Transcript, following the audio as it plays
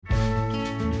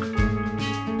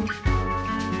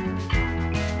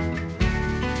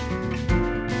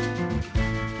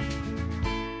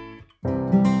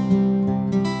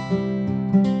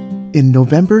In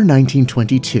November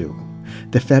 1922,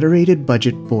 the Federated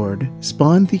Budget Board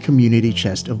spawned the Community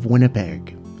Chest of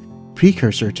Winnipeg.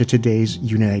 Precursor to today's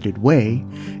United Way,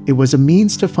 it was a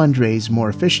means to fundraise more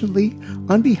efficiently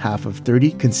on behalf of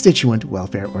 30 constituent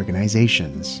welfare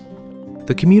organizations.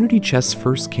 The Community Chest's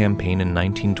first campaign in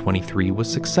 1923 was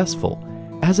successful,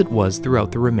 as it was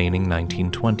throughout the remaining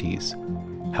 1920s.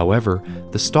 However,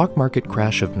 the stock market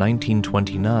crash of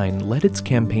 1929 led its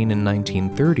campaign in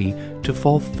 1930 to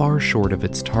fall far short of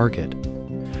its target.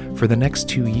 For the next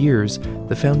 2 years,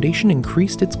 the foundation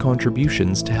increased its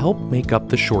contributions to help make up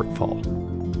the shortfall.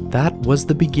 That was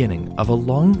the beginning of a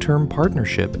long-term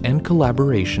partnership and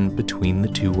collaboration between the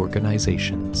two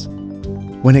organizations.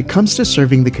 When it comes to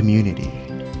serving the community,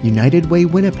 United Way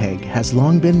Winnipeg has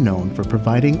long been known for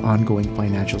providing ongoing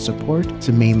financial support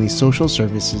to mainly social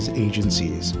services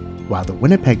agencies, while the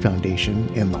Winnipeg Foundation,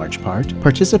 in large part,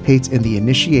 participates in the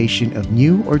initiation of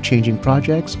new or changing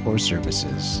projects or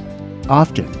services.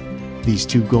 Often, these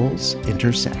two goals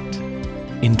intersect.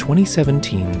 In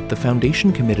 2017, the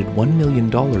Foundation committed $1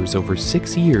 million over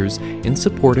 6 years in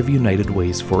support of United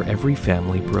Way's For Every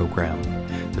Family program.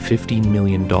 The $15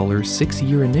 million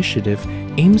 6-year initiative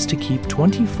aims to keep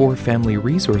 24 family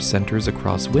resource centers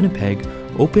across Winnipeg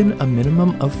open a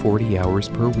minimum of 40 hours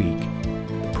per week.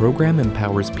 The program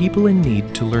empowers people in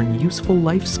need to learn useful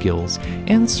life skills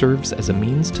and serves as a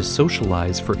means to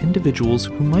socialize for individuals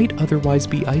who might otherwise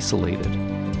be isolated.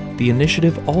 The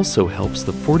initiative also helps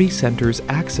the 40 centers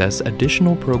access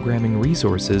additional programming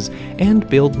resources and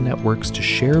build networks to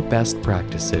share best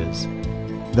practices.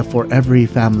 The For Every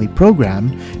Family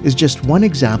program is just one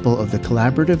example of the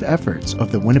collaborative efforts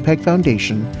of the Winnipeg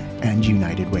Foundation and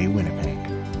United Way Winnipeg.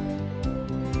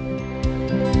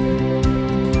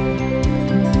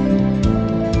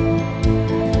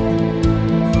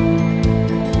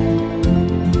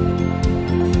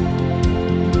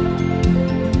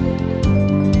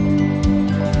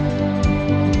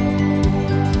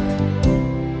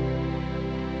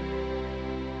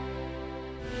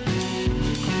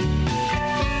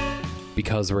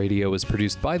 Because Radio is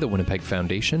produced by the Winnipeg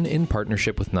Foundation in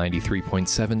partnership with 93.7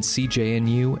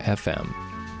 CJNU FM.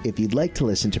 If you'd like to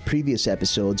listen to previous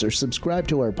episodes or subscribe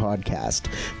to our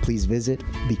podcast, please visit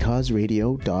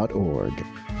becauseradio.org.